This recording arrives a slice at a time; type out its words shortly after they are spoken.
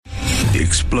The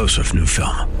explosive new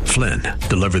film, Flynn,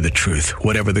 deliver the truth,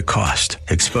 whatever the cost,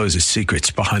 exposes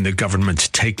secrets behind the government's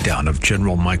takedown of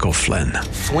General Michael Flynn.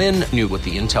 Flynn knew what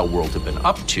the intel world had been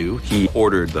up to. He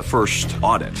ordered the first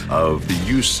audit of the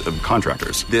use of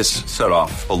contractors. This set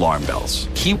off alarm bells.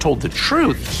 He told the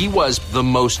truth. He was the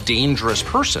most dangerous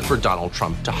person for Donald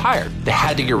Trump to hire. They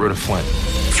had to get rid of Flynn.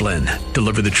 Flynn,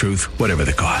 deliver the truth, whatever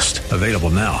the cost. Available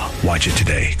now. Watch it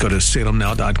today. Go to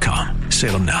salemnow.com.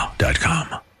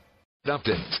 salemnow.com.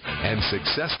 Updates and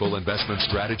successful investment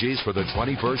strategies for the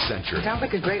 21st century. Sounds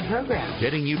like a great program.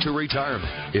 Getting you to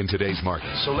retirement in today's market.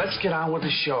 So let's get on with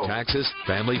the show. Taxes,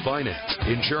 family finance,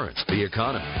 insurance, the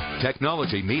economy,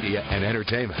 technology, media, and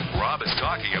entertainment. Rob is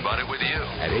talking about it with you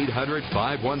at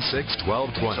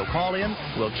 800-516-1220. So call in,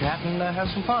 we'll chat and have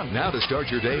some fun. Now to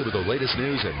start your day with the latest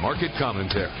news and market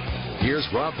commentary. Here's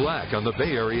Rob Black on the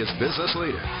Bay Area's business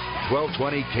leader,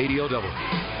 1220 KDOW.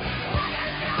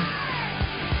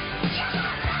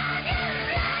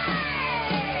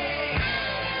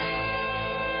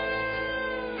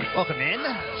 Welcome in.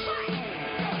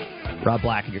 Rob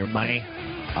Black and Your Money.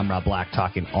 I'm Rob Black,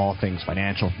 talking all things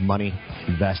financial, money,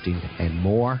 investing, and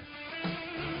more.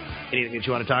 Anything that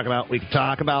you want to talk about, we can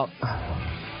talk about.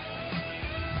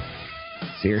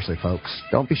 Seriously, folks,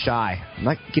 don't be shy. I'm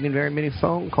not getting very many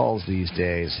phone calls these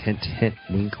days. Hint, hint,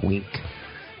 wink, wink.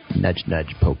 Nudge,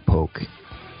 nudge, poke, poke.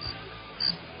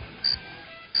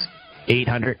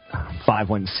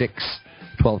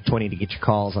 800-516-1220 to get your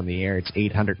calls on the air. It's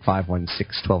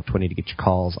 800-516-1220 to get your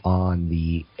calls on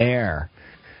the air.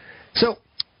 So, a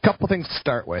couple things to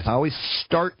start with. I always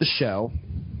start the show,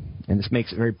 and this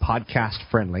makes it very podcast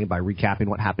friendly, by recapping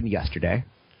what happened yesterday.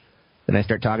 Then I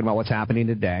start talking about what's happening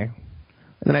today. And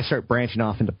then I start branching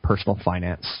off into personal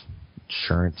finance,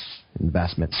 insurance,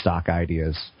 investment, stock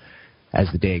ideas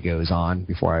as the day goes on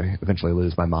before I eventually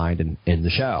lose my mind and end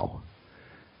the show.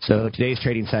 So today's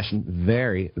trading session,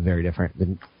 very, very different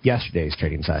than yesterday's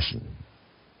trading session.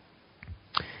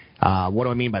 What do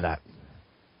I mean by that?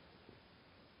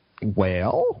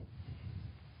 Well,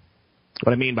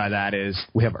 what I mean by that is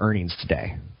we have earnings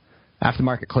today. After the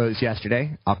market closed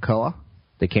yesterday, Alcoa,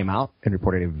 they came out and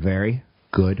reported a very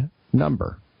good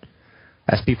number.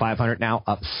 S&P 500 now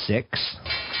up 6.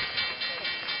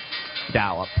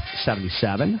 Dow up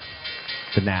 77.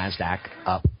 The NASDAQ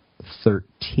up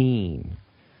 13.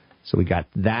 So we got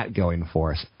that going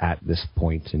for us at this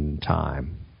point in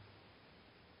time.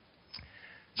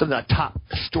 Some of the top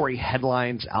story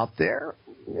headlines out there.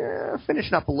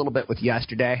 Finishing up a little bit with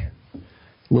yesterday,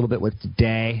 a little bit with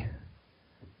today.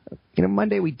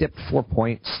 Monday we dipped 4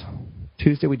 points.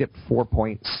 Tuesday we dipped 4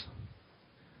 points.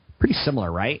 Pretty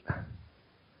similar, right?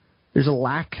 There's a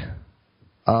lack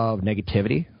of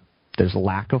negativity. There's a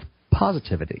lack of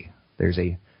positivity. There's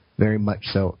a very much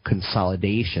so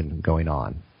consolidation going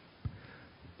on.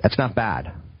 That's not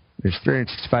bad. There's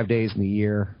 365 days in the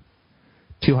year,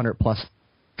 200 plus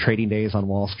trading days on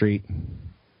Wall Street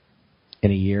in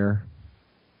a year.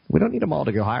 We don't need them all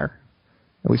to go higher,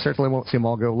 and we certainly won't see them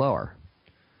all go lower.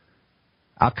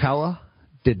 Alcoa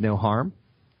did no harm.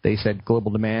 They said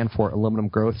global demand for aluminum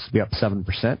growth will be up 7%.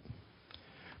 But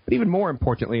even more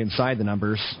importantly, inside the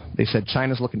numbers, they said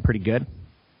China's looking pretty good.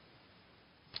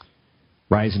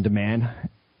 Rise in demand,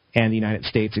 and the United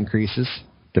States increases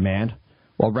demand,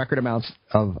 while record amounts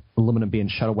of aluminum being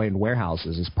shut away in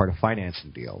warehouses as part of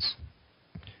financing deals.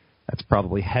 That's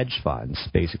probably hedge funds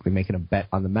basically making a bet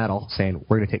on the metal, saying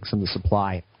we're going to take some of the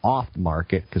supply off the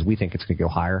market because we think it's going to go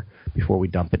higher before we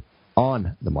dump it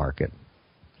on the market.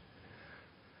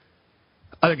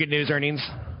 Other good news earnings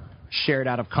shared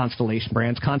out of Constellation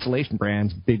Brands. Constellation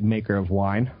Brands, big maker of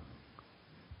wine.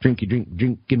 Drinky, drink,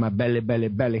 drink in my belly, belly,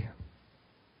 belly.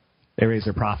 They raised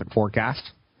their profit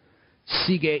forecast.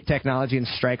 Seagate Technology and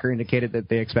Stryker indicated that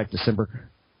they expect December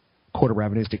quarter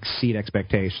revenues to exceed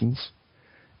expectations.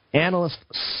 Analysts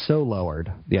so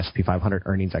lowered the S&P 500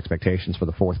 earnings expectations for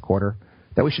the fourth quarter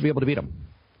that we should be able to beat them.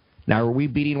 Now, are we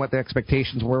beating what the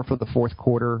expectations were for the fourth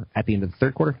quarter at the end of the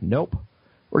third quarter? Nope.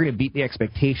 We're going to beat the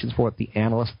expectations for what the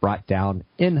analysts brought down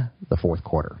in the fourth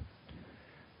quarter.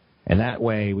 And that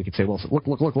way we could say, well, look.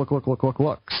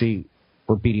 See,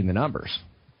 we're beating the numbers.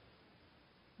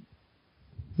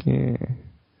 Yeah.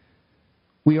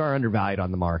 We are undervalued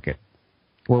on the market.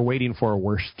 We're waiting for a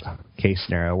worst case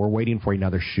scenario. We're waiting for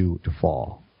another shoe to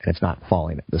fall, and it's not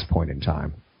falling at this point in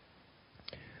time.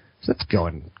 So that's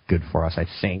going good for us, I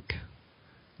think.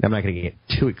 I'm not going to get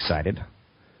too excited,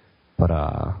 but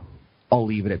I'll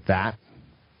leave it at that.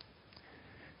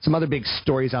 Some other big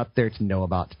stories out there to know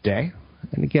about today.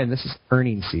 And again, this is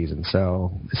earnings season,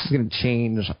 so this is going to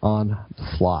change on the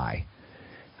fly.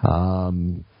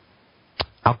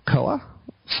 Alcoa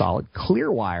solid.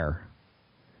 Clearwire,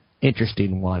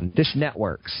 interesting one. Dish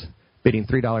Networks bidding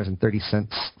 $3.30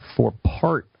 for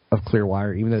part of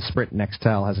Clearwire, even though Sprint and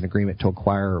Nextel has an agreement to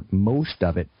acquire most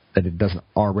of it that it doesn't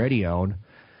already own.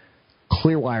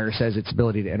 Clearwire says its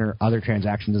ability to enter other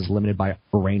transactions is limited by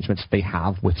arrangements they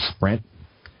have with Sprint.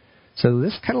 So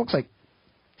this kind of looks like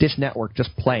Dish Network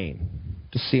just playing,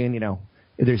 just seeing, if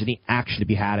there's any action to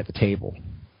be had at the table.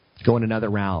 Going another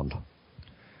round.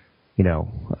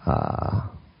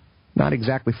 Not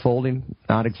exactly folding,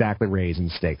 not exactly raising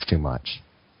stakes too much.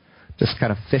 Just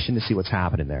kind of fishing to see what's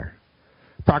happening there.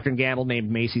 Procter & Gamble named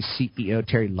Macy's CEO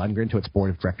Terry Lundgren to its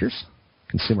board of directors.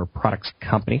 Consumer products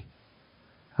company.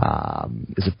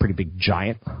 Is a pretty big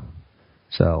giant.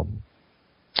 So,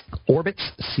 Orbitz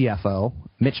CFO,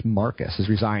 Mitch Marcus, has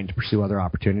resigned to pursue other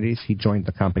opportunities. He joined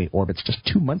the company Orbitz just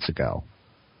 2 months ago.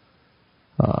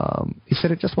 He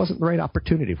said it just wasn't the right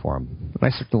opportunity for him. And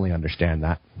I certainly understand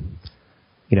that.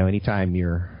 Anytime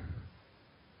you're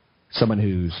someone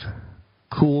who's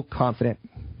cool, confident,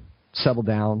 settle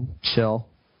down, chill,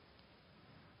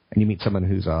 and you meet someone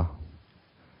who's a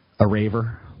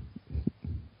raver,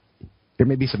 there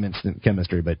may be some instant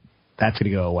chemistry, but that's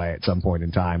going to go away at some point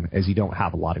in time, as you don't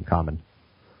have a lot in common.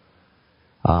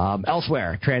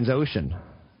 Elsewhere, Transocean.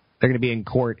 They're going to be in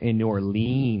court in New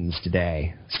Orleans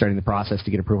today, starting the process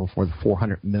to get approval for the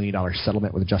 $400 million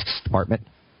settlement with the Justice Department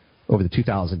over the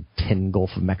 2010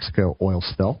 Gulf of Mexico oil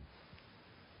spill.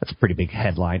 That's a pretty big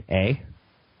headline,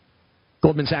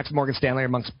 Goldman Sachs and Morgan Stanley are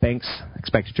amongst banks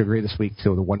expected to agree this week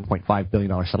to the $1.5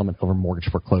 billion settlement over mortgage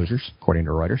foreclosures, according to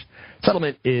Reuters.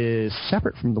 Settlement is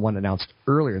separate from the one announced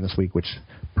earlier this week, which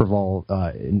involved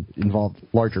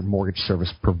larger mortgage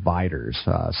service providers,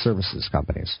 services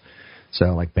companies, so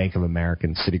like Bank of America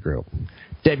and Citigroup.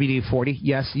 WD-40,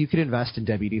 yes, you can invest in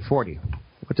WD-40.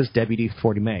 What does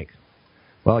WD-40 make?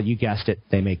 Well, you guessed it,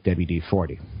 they make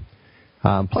WD-40,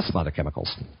 plus some other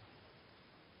chemicals.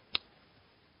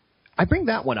 I bring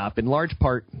that one up in large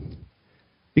part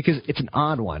because it's an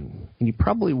odd one, and you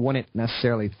probably wouldn't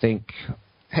necessarily think,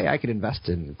 hey, I could invest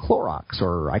in Clorox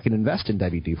or I can invest in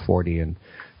WD-40, and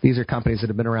these are companies that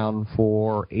have been around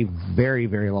for a very,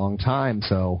 very long time,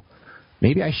 so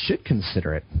maybe I should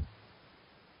consider it.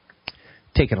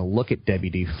 Taking a look at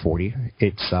WD-40,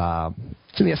 it's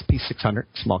in the SP 600,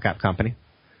 small cap company.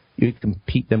 You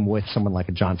compete them with someone like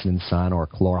a Johnson & Son or a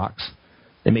Clorox.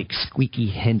 They make squeaky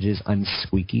hinges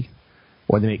unsqueaky.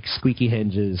 Or they make squeaky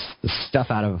hinges, the stuff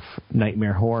out of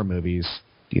nightmare horror movies,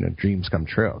 dreams come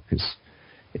true, because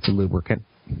it's a lubricant,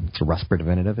 it's a rust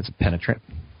preventative, it's a penetrant.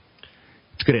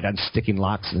 It's good at unsticking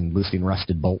locks and loosening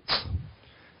rusted bolts.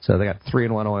 So they got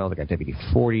 3-in-1 oil, they got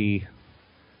WD-40,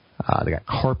 they got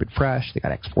Carpet Fresh, they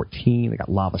got X14, they got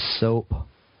Lava Soap.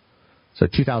 So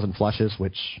 2,000 flushes,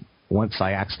 which once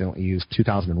I accidentally used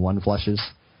 2001 flushes,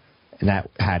 and that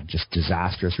had just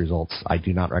disastrous results. I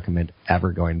do not recommend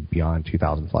ever going beyond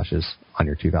 2,000 flushes on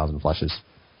your 2,000 flushes,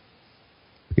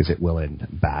 because it will end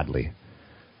badly.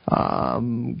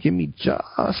 Give me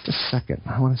just a second.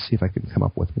 I want to see if I can come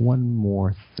up with one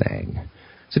more thing.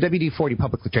 So WD-40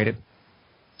 publicly traded,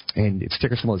 and its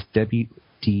ticker symbol is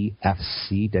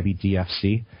WDFC,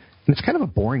 WDFC. And it's kind of a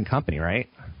boring company, right?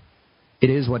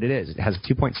 It is what it is. It has a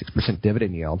 2.6%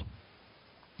 dividend yield.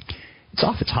 It's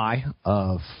off its high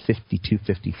of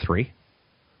 52.53,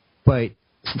 but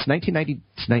since 1990 to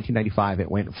 1995, it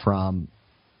went from,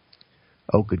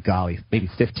 oh good golly, maybe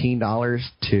 $15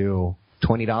 to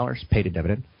 $20, paid a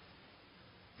dividend.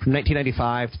 From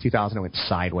 1995 to 2000, it went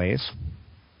sideways,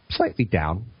 slightly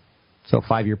down. So a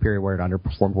 5-year period where it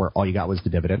underperformed, where all you got was the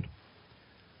dividend.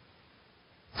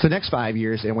 So the next 5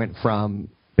 years, it went from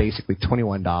basically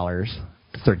 $21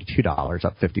 to $32,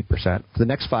 up 50%. For the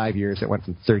next 5 years, it went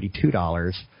from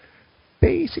 $32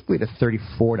 basically to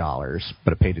 $34,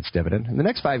 but it paid its dividend. In the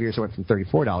next 5 years, it went from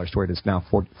 $34 to where it is now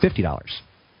 $50.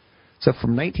 So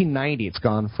from 1990, it's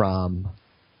gone from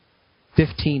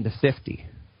 15 to 50.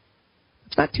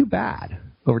 It's not too bad.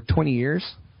 Over 20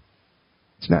 years,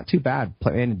 it's not too bad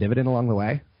paying a dividend along the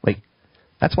way.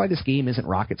 That's why this game isn't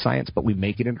rocket science, but we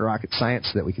make it into rocket science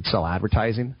so that we can sell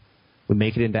advertising. We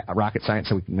make it into rocket science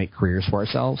so we can make careers for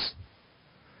ourselves.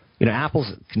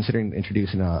 Apple's considering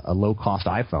introducing a low-cost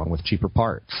iPhone with cheaper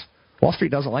parts. Wall Street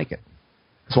doesn't like it,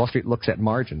 because Wall Street looks at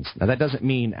margins. Now, that doesn't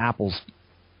mean Apple's,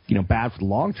 bad for the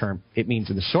long term. It means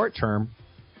in the short term,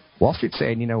 Wall Street's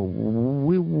saying, we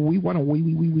want to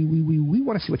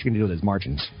see what you're going to do with those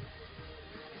margins.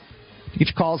 To get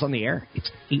your calls on the air,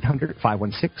 it's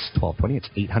 800-516-1220. It's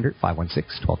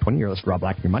 800-516-1220. You're listening to Rob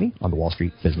Black and Your Money on the Wall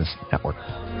Street Business Network.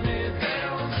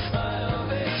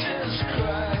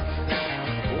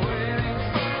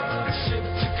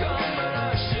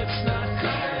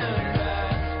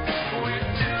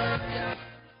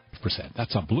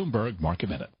 That's on Bloomberg Market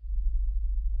Minute.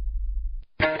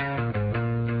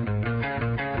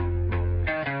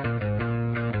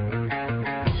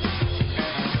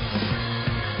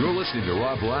 You're listening to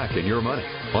Rob Black and Your Money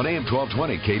on AM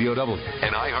 1220 KDOW,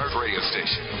 an iHeart radio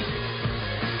station.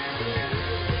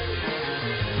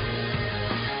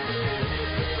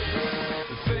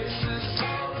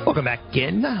 Welcome back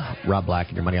in. Rob Black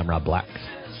and Your Money. I'm Rob Black.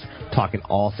 Talking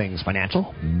all things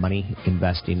financial, money,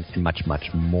 investing, and much, much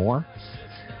more.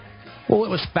 Well, it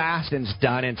was fast and it's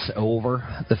done. It's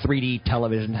over. The 3D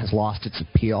television has lost its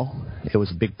appeal. It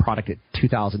was a big product at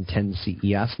 2010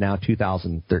 CES. Now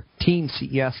 2013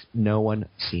 CES, no one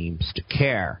seems to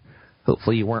care.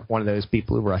 Hopefully you weren't one of those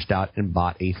people who rushed out and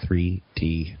bought a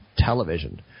 3D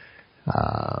television.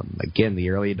 Again,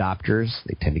 the early adopters,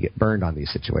 they tend to get burned on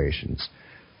these situations.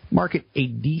 Market a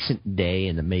decent day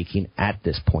in the making at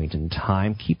this point in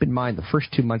time. Keep in mind the first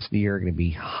 2 months of the year are going to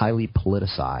be highly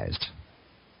politicized.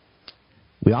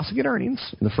 We also get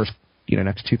earnings in the first,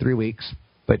 next 2-3 weeks,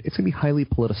 but it's going to be highly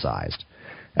politicized.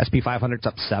 S&P 500's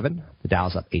up 7, the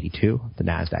Dow's up 82, the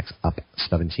Nasdaq's up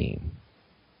 17.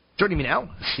 Joining me now,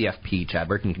 CFP Chad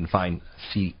Burton. You can find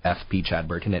CFP Chad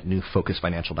Burton at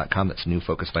newfocusfinancial.com. That's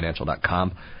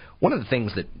newfocusfinancial.com. One of the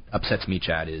things that upsets me,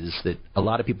 Chad, is that a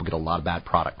lot of people get a lot of bad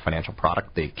financial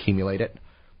product. They accumulate it.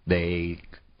 They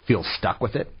feel stuck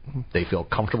with it. They feel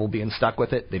comfortable being stuck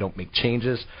with it. They don't make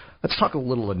changes. Let's talk a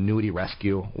little annuity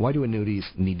rescue. Why do annuities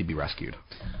need to be rescued?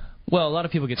 Well, a lot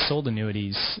of people get sold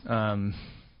annuities,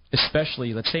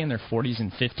 especially, let's say, in their 40s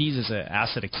and 50s as an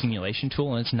asset accumulation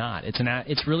tool, and it's not.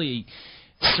 It's really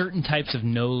certain types of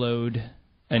no-load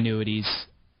annuities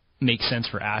make sense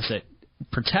for asset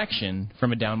protection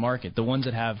from a down market. The ones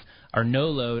that are no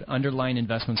load, underlying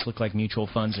investments look like mutual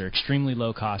funds. They're extremely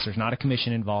low cost. There's not a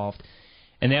commission involved.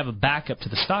 And they have a backup to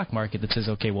the stock market that says,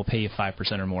 okay, we'll pay you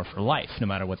 5% or more for life, no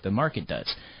matter what the market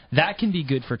does. That can be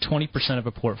good for 20% of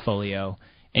a portfolio,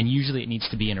 and usually it needs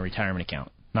to be in a retirement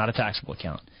account, not a taxable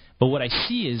account. But what I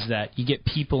see is that you get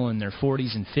people in their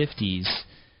 40s and 50s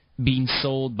being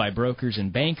sold by brokers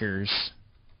and bankers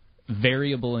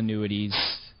variable annuities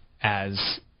as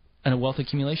a wealth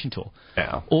accumulation tool.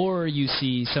 Yeah. Or you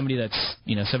see somebody that's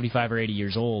 75 or 80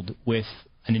 years old with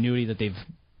an annuity that they've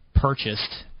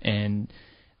purchased and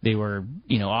they were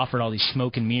offered all these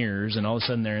smoke and mirrors, and all of a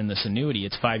sudden they're in this annuity.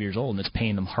 It's 5 years old and it's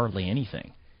paying them hardly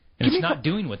anything, and it's not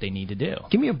doing what they need to do.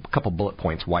 Give me a couple bullet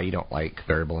points why you don't like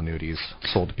variable annuities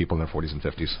sold to people in their 40s and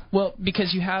 50s. Well,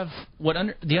 because you have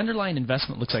the underlying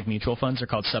investment looks like mutual funds are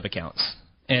called sub-accounts.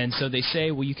 And so they say,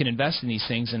 well, you can invest in these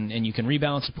things and you can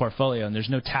rebalance the portfolio and there's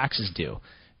no taxes due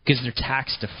because they're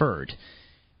tax deferred.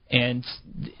 And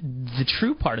the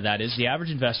true part of that is the average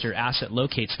investor asset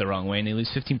locates the wrong way and they lose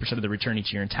 15% of the return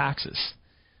each year in taxes.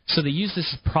 So they use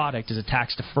this product as a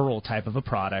tax deferral type of a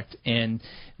product, and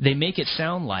they make it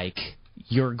sound like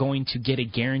you're going to get a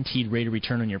guaranteed rate of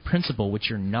return on your principal, which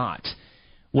you're not.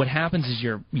 What happens is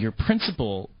your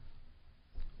principal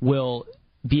will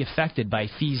be affected by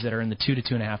fees that are in the 2 to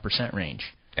 2.5% range.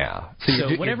 Yeah.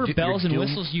 So whatever bells and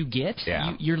whistles you get,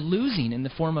 you're losing in the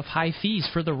form of high fees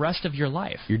for the rest of your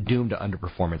life. You're doomed to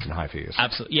underperformance and high fees.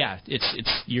 Absolutely. Yeah.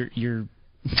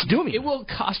 It's dooming. It will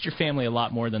cost your family a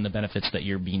lot more than the benefits that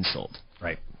you're being sold.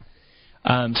 Right.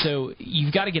 So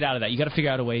you've got to get out of that. You've got to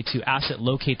figure out a way to asset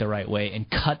locate the right way and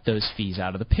cut those fees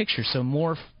out of the picture so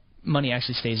more money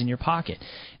actually stays in your pocket.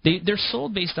 They're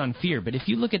sold based on fear, but if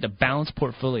you look at the balanced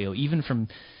portfolio, even from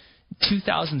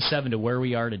 2007 to where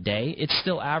we are today, it's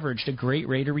still averaged a great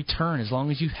rate of return as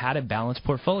long as you had a balanced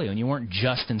portfolio and you weren't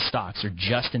just in stocks or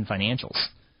just in financials.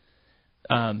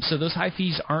 So those high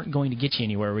fees aren't going to get you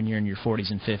anywhere when you're in your 40s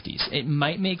and 50s. It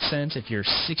might make sense if you're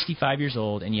 65 years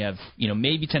old and you have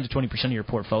maybe 10 to 20% of your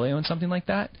portfolio in something like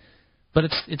that, but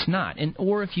it's not.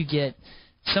 Or if you get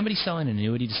somebody selling an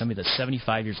annuity to somebody that's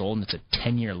 75 years old and it's a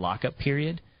 10-year lockup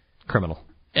period. Criminal.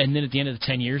 And then at the end of the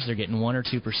 10 years, they're getting 1 or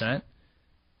 2%.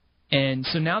 And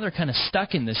so now they're kind of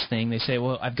stuck in this thing. They say,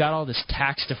 well, I've got all this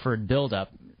tax-deferred buildup.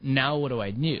 Now what do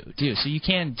I do? So you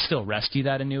can still rescue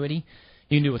that annuity.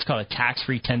 You can do what's called a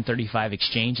tax-free 1035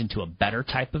 exchange into a better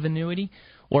type of annuity,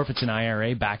 or if it's an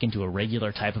IRA, back into a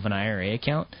regular type of an IRA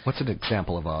account. What's an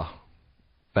example of a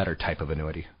better type of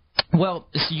annuity? Well,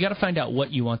 so you got to find out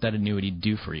what you want that annuity to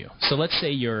do for you. So let's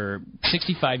say you're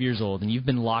 65 years old and you've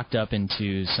been locked up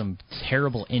into some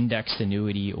terrible indexed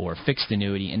annuity or fixed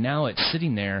annuity, and now it's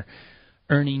sitting there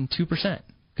earning 2%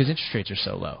 because interest rates are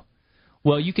so low.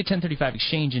 Well, you could 1035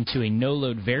 exchange into a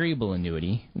no-load variable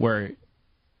annuity where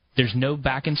there's no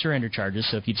back and surrender charges,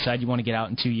 so if you decide you want to get out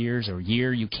in 2 years or a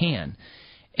year, you can.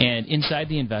 And inside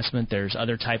the investment, there's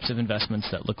other types of investments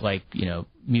that look like,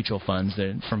 mutual funds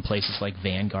from places like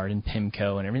Vanguard and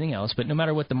PIMCO and everything else. But no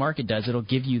matter what the market does, it'll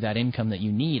give you that income that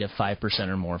you need of 5%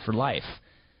 or more for life.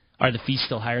 Are the fees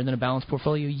still higher than a balanced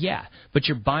portfolio? Yeah. But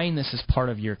you're buying this as part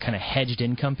of your kind of hedged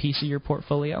income piece of your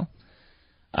portfolio.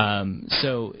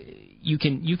 So you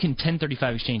can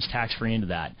 1035 exchange tax-free into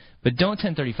that. But don't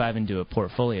 1035 into a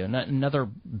portfolio. Not another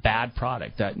bad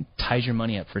product that ties your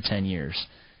money up for 10 years.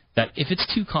 That if it's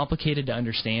too complicated to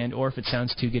understand or if it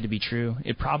sounds too good to be true,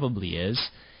 it probably is.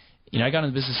 I got into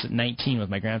the business at 19 with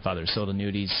my grandfather, sold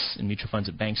annuities and mutual funds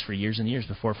at banks for years and years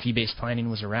before fee-based planning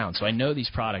was around. So I know these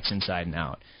products inside and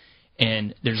out.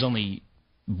 And there's only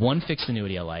one fixed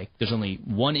annuity I like, there's only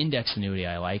one index annuity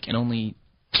I like, and only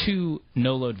 2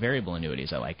 no-load variable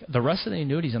annuities I like. The rest of the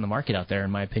annuities on the market out there,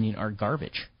 in my opinion, are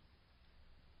garbage.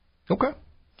 Okay.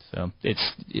 So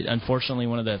it's unfortunately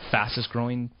one of the fastest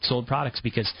growing sold products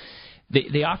because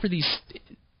they offer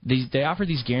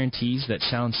these guarantees that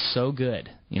sound so good,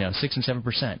 6 and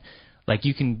 7%. Like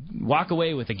you can walk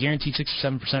away with a guaranteed 6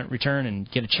 or 7% return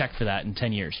and get a check for that in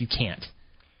 10 years. You can't.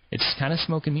 It's kind of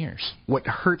smoke and mirrors. What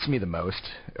hurts me the most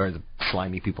are the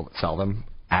slimy people that sell them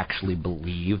actually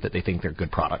believe that they think they're good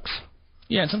products.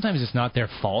 Yeah, and sometimes it's not their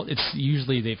fault. It's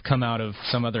usually they've come out of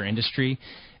some other industry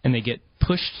and they get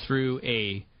pushed through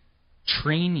a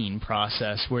training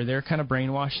process where they're kind of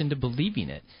brainwashed into believing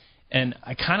it. And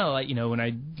I kind of like, when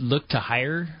I look to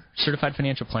hire certified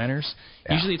financial planners,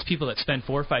 usually it's people that spend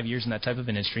 4 or 5 years in that type of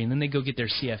industry, and then they go get their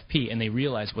CFP and they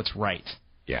realize what's right.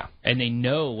 Yeah. And they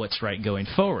know what's right going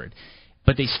forward.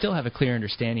 But they still have a clear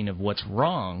understanding of what's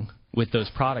wrong with those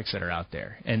products that are out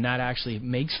there. And that actually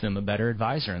makes them a better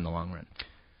advisor in the long run.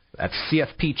 That's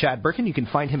CFP Chad Birkin. You can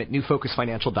find him at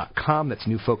newfocusfinancial.com. That's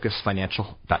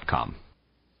newfocusfinancial.com.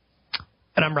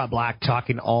 And I'm Rob Black,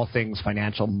 talking all things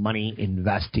financial, money,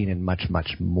 investing, and much,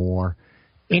 much more.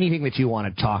 Anything that you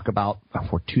want to talk about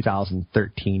for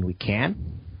 2013, we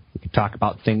can. We can talk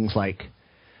about things like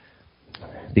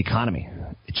the economy.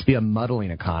 It should be a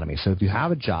muddling economy. So if you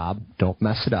have a job, don't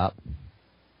mess it up.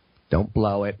 Don't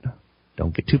blow it.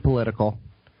 Don't get too political.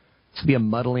 It should be a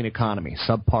muddling economy,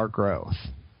 subpar growth.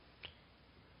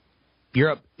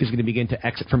 Europe is going to begin to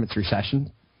exit from its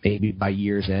recession, maybe by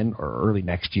year's end or early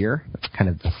next year. That's kind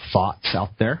of the thoughts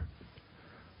out there.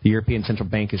 The European Central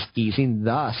Bank is easing.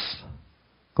 Thus,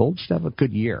 gold should have a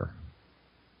good year.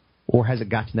 Or has it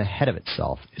gotten ahead of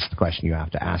itself is the question you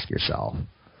have to ask yourself.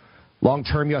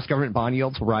 Long-term U.S. government bond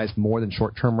yields will rise more than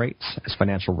short-term rates as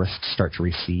financial risks start to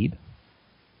recede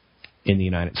in the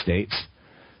United States.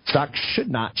 Stocks should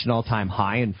notch an all-time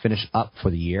high and finish up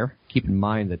for the year. Keep in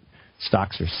mind that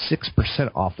stocks are 6%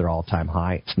 off their all-time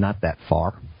high. It's not that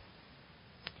far.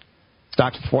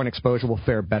 Stocks with foreign exposure will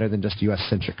fare better than just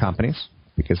U.S.-centric companies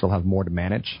because they'll have more to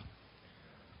manage,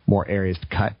 more areas to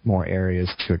cut, more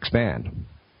areas to expand.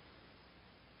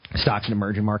 Stocks in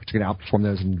emerging markets are going to outperform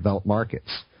those in developed markets.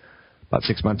 About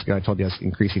 6 months ago, I told you I was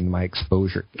increasing my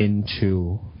exposure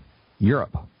into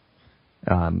Europe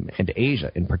and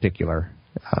Asia in particular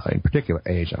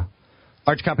Asia.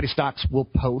 Large company stocks will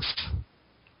post,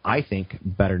 I think,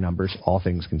 better numbers, all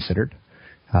things considered,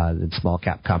 than small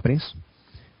cap companies.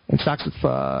 And stocks with,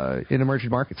 in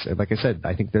emerging markets, like I said,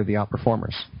 I think they're the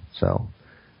outperformers. So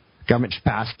the government should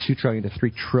pass $2 trillion to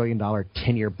 $3 trillion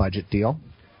 10-year budget deal.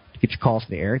 To get your calls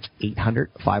in the air, it's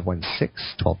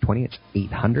 800-516-1220. It's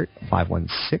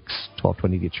 800-516-1220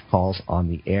 to get your calls on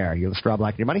the air. You're listening to Rob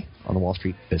Black and Your Money on the Wall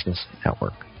Street Business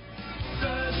Network.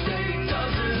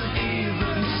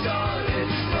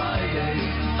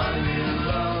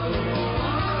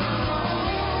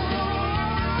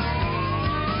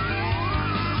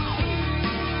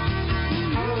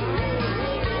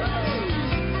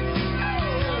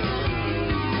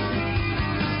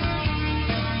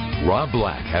 Rob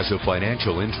Black has a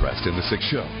financial interest in the Six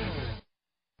Show.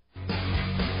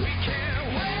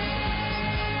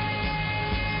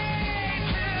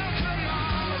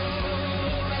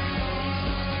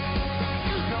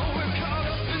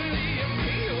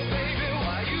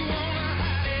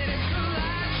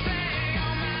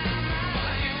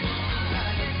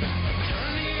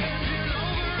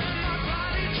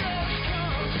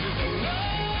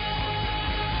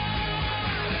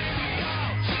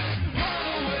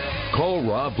 Call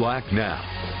Rob Black now.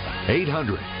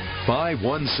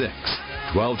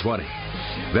 800-516-1220.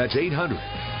 That's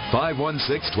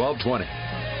 800-516-1220.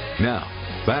 Now,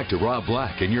 back to Rob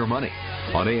Black and Your Money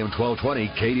on AM 1220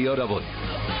 KDOW.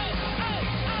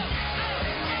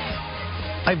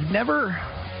 I've never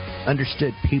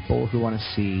understood people who want to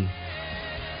see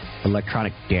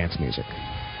electronic dance music.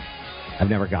 I've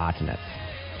never gotten it.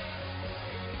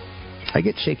 I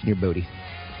get shaking your booty.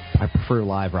 I prefer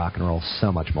live rock and roll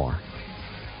so much more.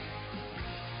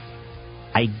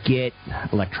 I get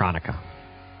electronica.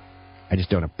 I just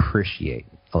don't appreciate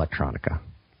electronica.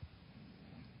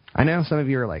 I know some of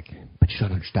you are like, but you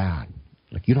don't understand.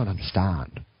 Like, you don't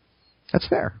understand. That's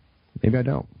fair. Maybe I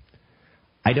don't.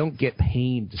 I don't get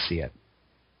paid to see it.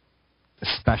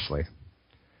 Especially.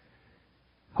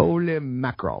 Holy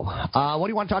mackerel. What do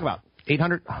you want to talk about?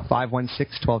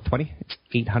 800-516-1220. It's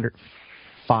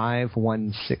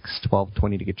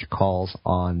 800-516-1220 to get your calls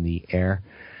on the air.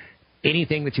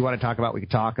 Anything that you want to talk about, we can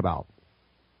talk about.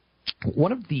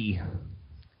 One of the,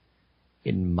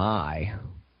 in my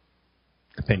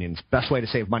opinion, best way to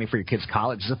save money for your kids'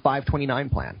 college is a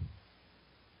 529 plan.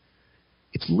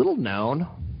 It's little known.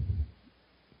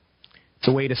 It's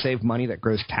a way to save money that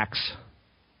grows tax-free.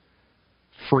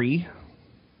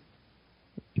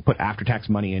 You put after-tax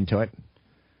money into it.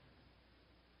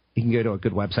 You can go to a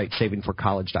good website,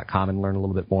 savingforcollege.com, and learn a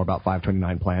little bit more about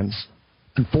 529 plans.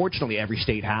 Unfortunately, every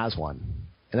state has one.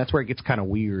 And that's where it gets kind of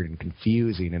weird and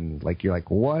confusing, and like you're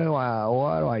like, what do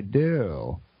I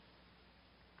do?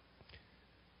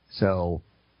 So,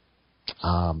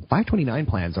 529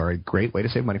 plans are a great way to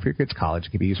save money for your kids' college.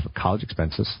 It can be used for college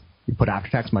expenses. You put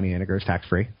after-tax money in, it goes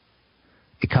tax-free.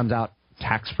 It comes out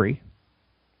tax-free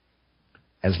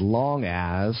as long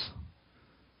as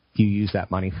you use that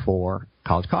money for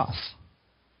college costs.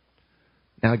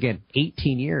 Now, again,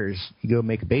 18 years, you go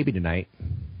make a baby tonight.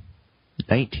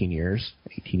 18 years,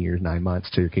 9 months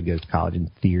till your kid goes to college, in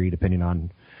theory, depending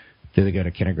on do they go to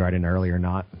kindergarten early or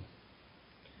not.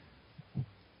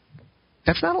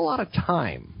 That's not a lot of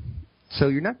time. So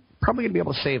you're not probably going to be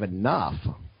able to save enough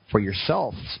for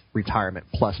yourself's retirement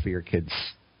plus for your kids'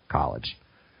 college.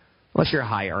 Unless you're a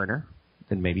high earner,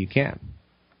 then maybe you can.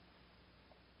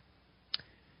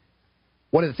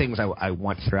 One of the things I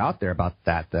want to throw out there about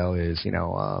that, though, is,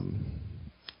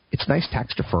 it's nice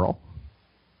tax deferral.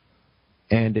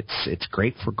 And it's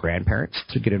great for grandparents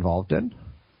to get involved in.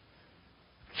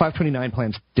 529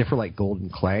 plans differ like gold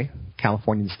and clay.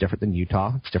 California's different than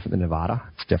Utah. It's different than Nevada.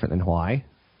 It's different than Hawaii.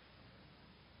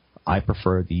 I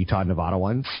prefer the Utah and Nevada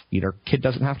ones. Either kid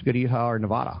doesn't have to go to Utah or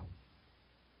Nevada.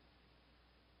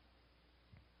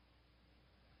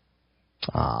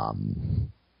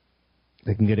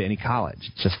 They can go to any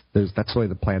college. It's just that's the way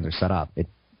the plans are set up.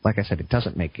 Like I said, it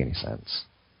doesn't make any sense.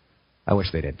 I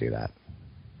wish they didn't do that.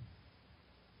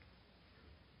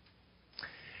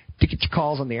 To get your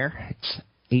calls on the air, it's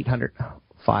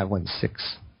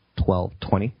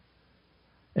 800-516-1220.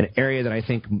 An area that I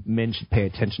think men should pay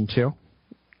attention to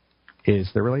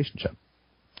is their relationship.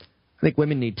 I think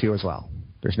women need to as well.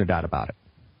 There's no doubt about it.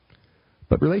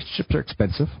 But relationships are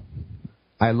expensive.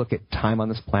 I look at time on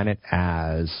this planet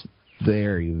as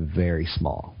very, very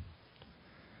small.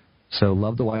 So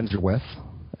love the ones you're with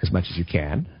as much as you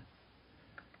can.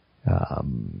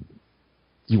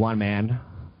 You want a man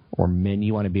or men,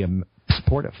 you want to be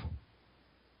supportive.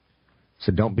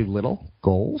 So don't belittle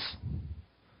goals.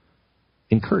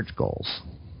 Encourage goals.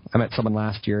 I met someone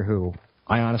last year who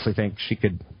I honestly think she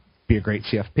could be a great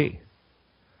CFP.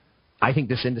 I think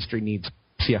this industry needs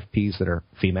CFPs that are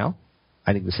female.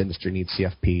 I think this industry needs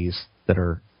CFPs that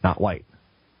are not white.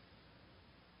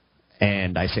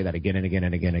 And I say that again and again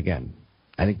and again and again.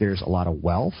 I think there's a lot of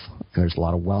wealth, and there's a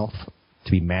lot of wealth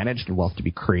to be managed and wealth to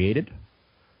be created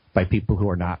by people who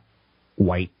are not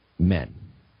white men.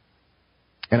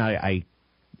 And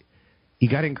you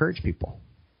got to encourage people.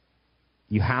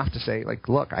 You have to say, like,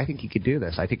 look, I think you could do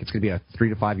this. I think it's going to be a 3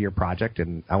 to 5 year project,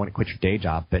 and I want to quit your day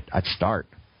job, but I'd start.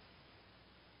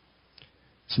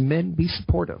 So men, be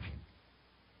supportive.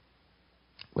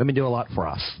 Women do a lot for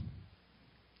us.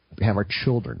 We have our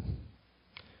children.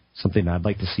 Something I'd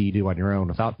like to see you do on your own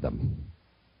without them.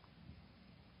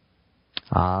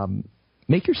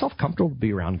 Make yourself comfortable to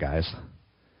be around guys.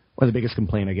 One of the biggest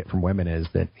complaints I get from women is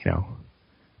that,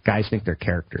 guys think they're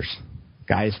characters.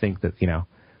 Guys think that,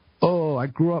 oh, I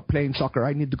grew up playing soccer.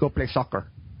 I need to go play soccer.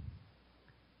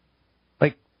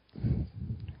 Like, you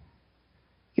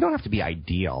don't have to be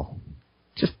ideal.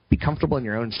 Just be comfortable in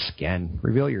your own skin.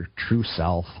 Reveal your true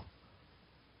self.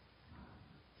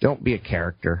 Don't be a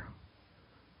character.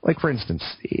 Like, for instance,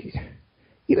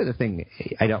 the thing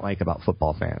I don't like about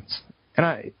football fans,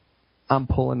 and I'm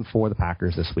pulling for the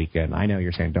Packers this weekend. I know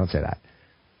you're saying don't say that.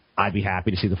 I'd be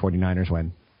happy to see the 49ers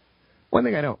win. One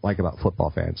thing I don't like about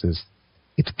football fans is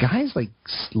it's guys like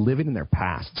living in their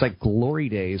past. It's like glory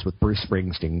days with Bruce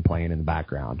Springsteen playing in the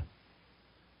background.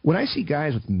 When I see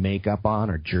guys with makeup on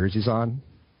or jerseys on,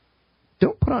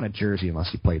 don't put on a jersey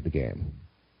unless you played the game.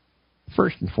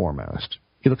 First and foremost,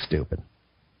 you look stupid.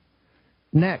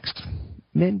 Next,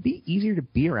 men, be easier to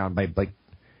be around by,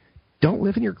 don't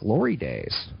live in your glory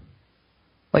days.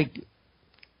 Like,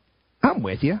 I'm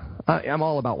with you. I'm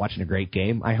all about watching a great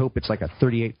game. I hope it's like a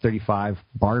 38-35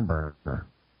 barn burner.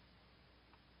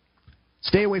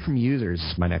 Stay away from users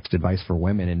is my next advice for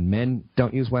women, and men,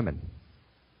 don't use women.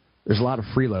 There's a lot of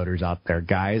freeloaders out there,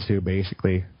 guys who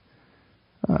basically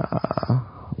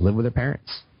live with their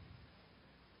parents.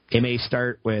 It may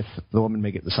start with the woman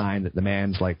may get the sign that the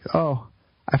man's like, oh,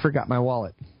 I forgot my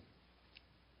wallet.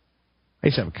 I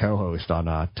used to have a co-host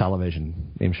on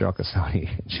television named Cheryl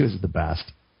Casoni. She was the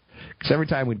best. Because every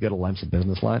time we'd go to lunch, a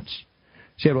business lunch,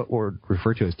 she had what were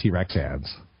referred to as T-Rex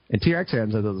hands. And T-Rex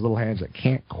hands are those little hands that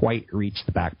can't quite reach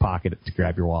the back pocket to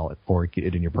grab your wallet or get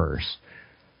it in your purse.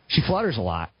 She flutters a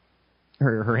lot.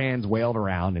 Her hands wailed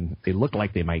around, and they look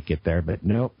like they might get there, but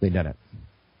nope, they didn't.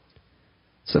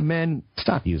 So men,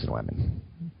 stop using women.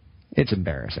 It's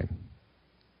embarrassing.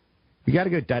 You got to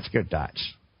go Dutch,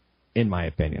 in my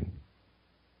opinion.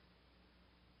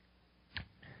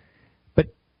 But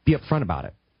be upfront about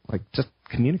it. Like, just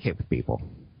communicate with people.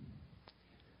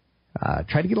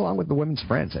 Try to get along with the women's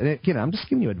friends. And again, I'm just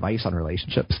giving you advice on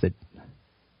relationships that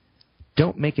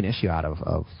don't make an issue out of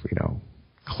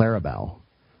Clarabelle.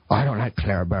 Oh, I don't like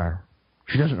Clarabelle.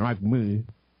 She doesn't like me.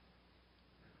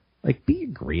 Like, be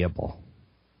agreeable.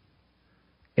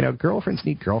 Girlfriends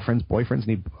need girlfriends. Boyfriends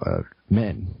need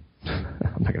men.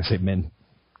 I'm not going to say men.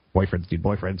 Boyfriends need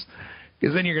boyfriends.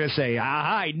 Because then you're going to say,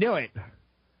 aha, I knew it.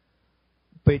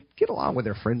 But get along with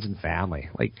their friends and family.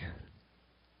 Like,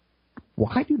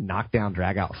 why do knockdown,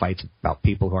 drag-out fights about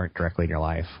people who aren't directly in your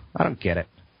life? I don't get it.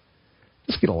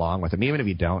 Just get along with them. Even if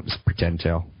you don't, just pretend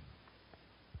to.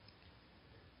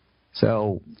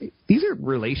 So these are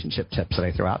relationship tips that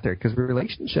I throw out there because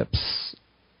relationships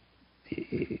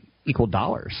equal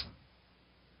dollars.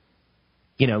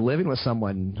 Living with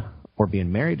someone or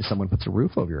being married to someone puts a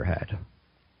roof over your head.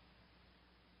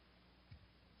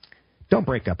 Don't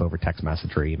break up over text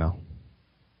message or email.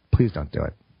 Please don't do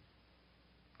it.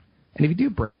 And if you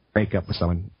do break up with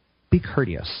someone, be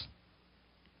courteous.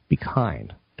 Be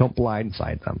kind. Don't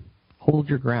blindside them. Hold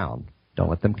your ground. Don't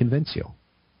let them convince you.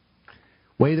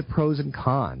 Weigh the pros and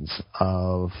cons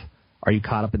of, are you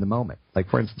caught up in the moment? Like,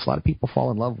 for instance, a lot of people fall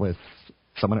in love with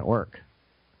someone at work,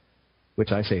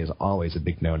 which I say is always a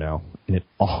big no-no, and it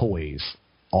always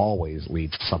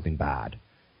leads to something bad.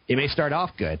 It may start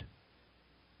off good,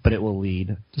 but it will lead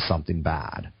to something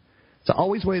bad. So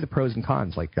always weigh the pros and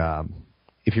cons, like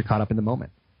if you're caught up in the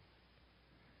moment.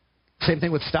 Same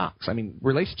thing with stocks. I mean,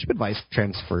 relationship advice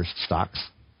transfers to stocks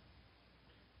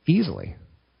easily.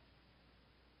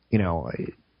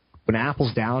 When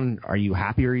Apple's down, are you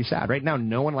happy or are you sad? Right now,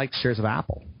 no one likes shares of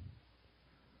Apple.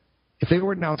 If they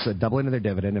were to announce a doubling of their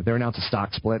dividend, if they were to announce a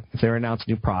stock split, if they were to announce a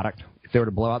new product, if they were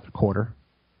to blow out the quarter,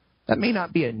 that may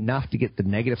not be enough to get the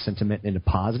negative sentiment into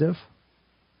positive,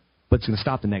 but it's going to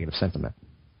stop the negative sentiment.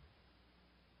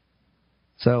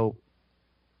 So,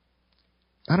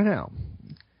 I don't know.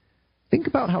 Think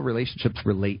about how relationships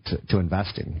relate to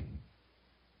investing.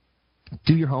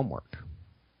 Do your homework.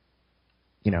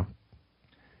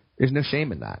 There's no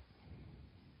shame in that.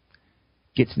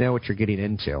 Get to know what you're getting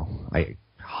into. I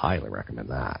highly recommend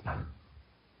that.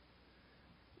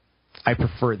 I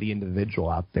prefer the individual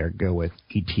out there go with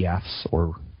ETFs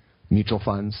or mutual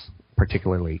funds,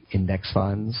 particularly index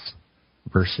funds,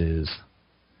 versus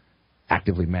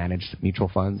actively managed mutual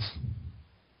funds.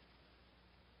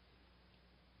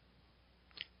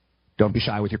 Don't be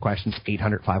shy with your questions.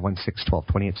 800-516-1220.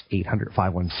 It's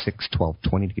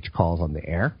 800-516-1220 to get your calls on the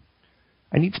air.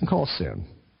 I need some calls soon.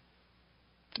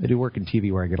 I do work in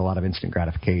TV where I get a lot of instant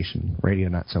gratification. Radio,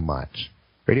 not so much.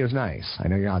 Radio's nice. I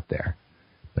know you're out there.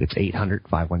 But it's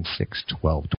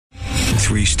 800-516-1220.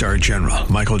 3-star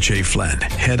General Michael J. Flynn,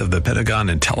 head of the Pentagon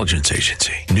Intelligence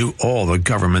Agency, knew all the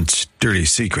government's dirty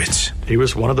secrets. He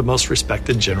was one of the most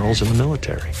respected generals in the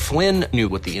military. Flynn knew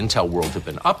what the intel world had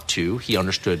been up to. He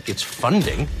understood its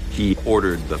funding. He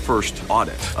ordered the first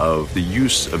audit of the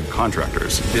use of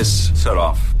contractors. This set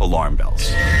off alarm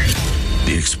bells.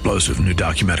 The explosive new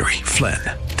documentary, Flynn,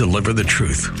 Deliver the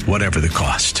Truth, Whatever the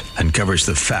Cost, uncovers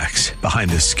the facts behind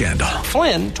this scandal.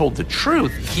 Flynn told the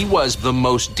truth. He was the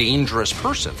most dangerous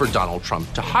person for Donald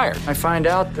Trump to hire. I find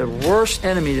out the worst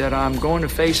enemy that I'm going to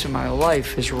face in my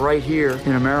life is right here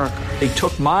in America. They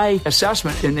took my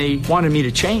assessment and they wanted me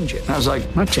to change it. And I was like,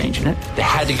 I'm not changing it. They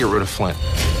had to get rid of Flynn.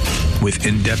 With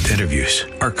in-depth interviews,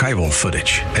 archival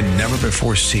footage, and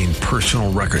never-before-seen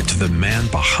personal records of the man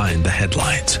behind the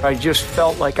headlines. I just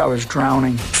felt like I was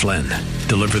drowning. Flynn,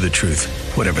 Deliver the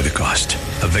Truth, Whatever the Cost.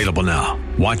 Available now.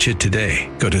 Watch it today.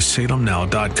 Go to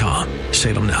salemnow.com.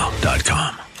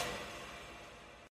 salemnow.com.